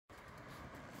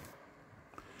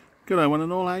G'day one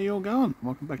and all, how you all going?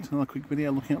 Welcome back to another quick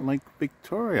video looking at Lake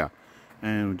Victoria.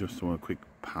 And we're just doing a quick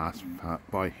pass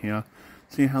by here,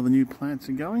 see how the new plants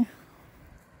are going.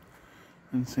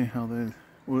 And see how they're,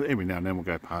 well, every now and then we'll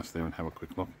go past there and have a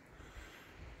quick look.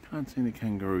 Can't see any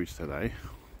kangaroos today.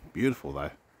 Beautiful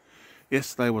though.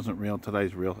 Yesterday wasn't real,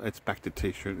 today's real. It's back to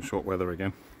t-shirt and short weather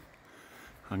again.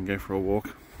 I can go for a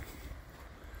walk.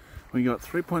 We got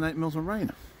 3.8 mils of rain.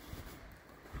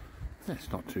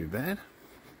 That's not too bad.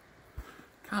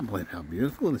 Can't believe how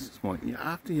beautiful this is this morning.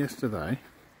 After yesterday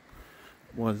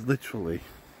was literally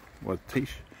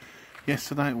t-shirt.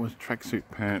 Yesterday it was tracksuit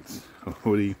pants, a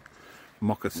hoodie,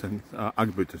 moccasin,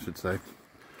 Ugg boots I should say,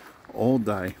 all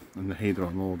day, and the heater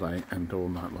on all day and all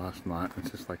night last night.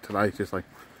 It's just like today's just like,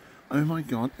 oh my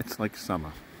god, it's like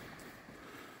summer.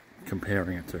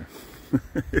 Comparing it to.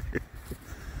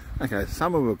 Okay,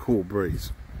 summer with a cool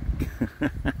breeze.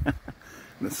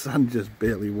 The sun just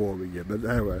barely warming you, but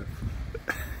anyway.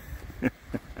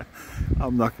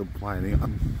 I'm not complaining.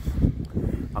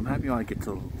 I'm happy I get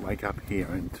to wake up here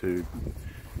and to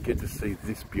get to see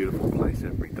this beautiful place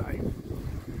every day.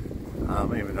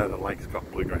 Even though the lake's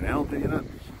got blue-green algae in it,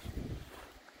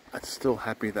 I'm still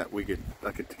happy that I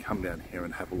get to come down here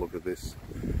and have a look at this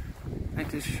and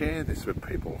to share this with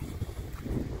people.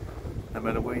 No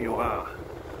matter where you are,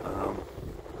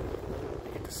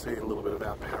 you get to see a little bit of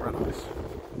our paradise.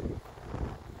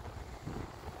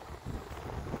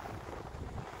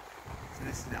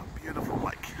 This is our beautiful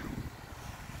lake.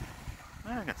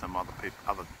 I got some other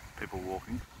people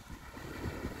walking.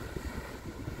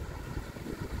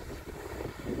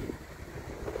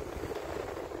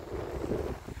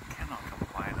 Cannot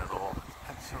complain at all.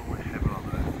 Absolutely heaven on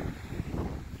earth.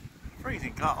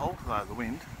 Freezing cold though, the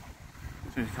wind.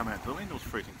 As soon as you come out to the wind, it was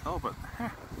freezing cold, but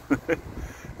it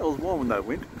was warm with no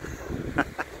wind.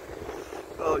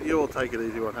 Well, you all take it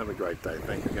easy and have a great day.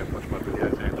 Thanks again for watching my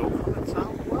videos and